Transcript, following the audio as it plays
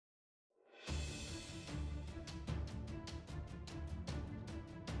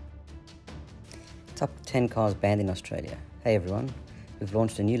Top 10 cars banned in Australia. Hey everyone, we've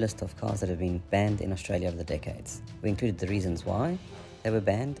launched a new list of cars that have been banned in Australia over the decades. We included the reasons why they were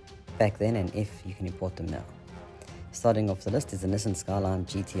banned back then and if you can import them now. Starting off the list is the Nissan Skyline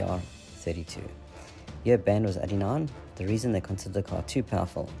GTR 32. Year banned was 89. The reason they considered the car too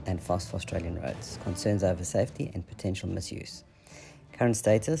powerful and fast for Australian roads, concerns over safety and potential misuse. Current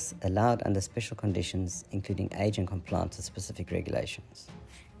status, allowed under special conditions including age and compliance with specific regulations.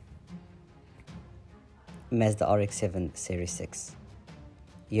 Mazda RX 7 Series 6.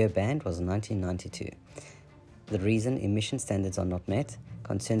 Year banned was 1992. The reason, emission standards are not met,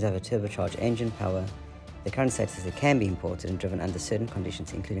 concerns over turbocharged engine power. The current status is it can be imported and driven under certain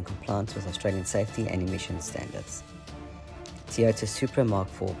conditions including compliance with Australian safety and emission standards. Toyota Supra Mark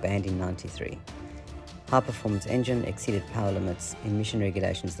IV banned in 93. High performance engine exceeded power limits, emission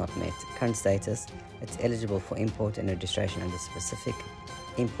regulations not met. Current status, it's eligible for import and registration under specific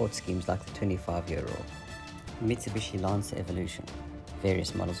import schemes like the 25-year rule. Mitsubishi Lancer Evolution.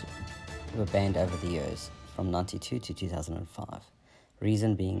 Various models were banned over the years from 92 to 2005.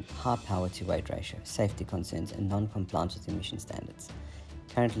 Reason being high power to weight ratio, safety concerns and non-compliance with emission standards.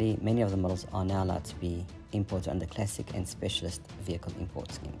 Currently, many of the models are now allowed to be imported under classic and specialist vehicle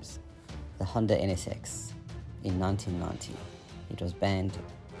import schemes. The Honda NSX in 1990. It was banned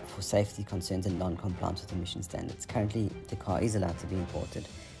for safety concerns and non-compliance with emission standards. Currently, the car is allowed to be imported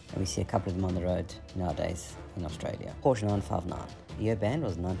and we see a couple of them on the road nowadays in Australia. Porsche 959. Year banned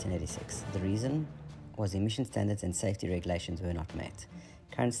was 1986. The reason was emission standards and safety regulations were not met.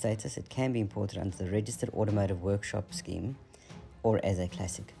 Current status, it can be imported under the Registered Automotive Workshop scheme or as a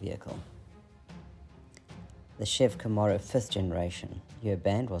classic vehicle. The Chev Camaro 5th generation. Year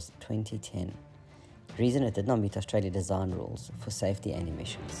banned was 2010. Reason, it did not meet Australia design rules for safety and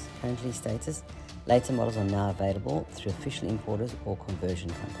emissions. Currently status, later models are now available through official importers or conversion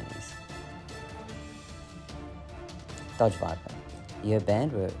companies. Dodge Viper. Year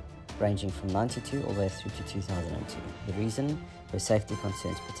banned were ranging from 92 all the way through to 2002. The reason were safety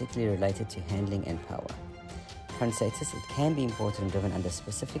concerns, particularly related to handling and power. Current status, it can be imported and driven under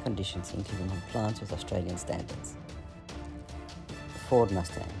specific conditions including compliance with Australian standards. Ford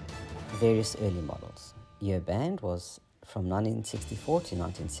Mustang. Various early models. Year banned was from 1964 to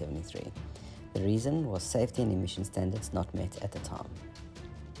 1973. The reason was safety and emission standards not met at the time.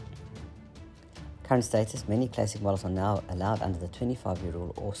 Current status, many classic models are now allowed under the 25-year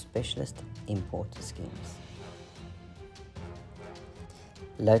rule or specialist import schemes.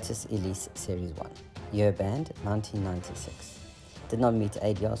 Lotus Elise Series 1. Year banned 1996. Did not meet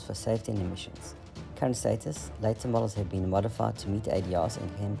ADRs for safety and emissions. Current status, later models have been modified to meet ADRs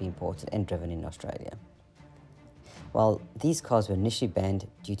and can be imported and driven in Australia. While these cars were initially banned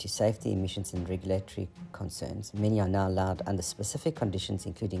due to safety, emissions and regulatory concerns, many are now allowed under specific conditions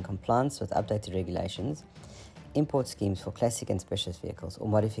including compliance with updated regulations, import schemes for classic and specialist vehicles, or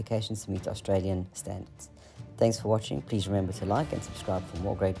modifications to meet Australian standards. Thanks for watching. Please remember to like and subscribe for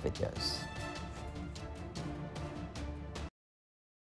more great videos.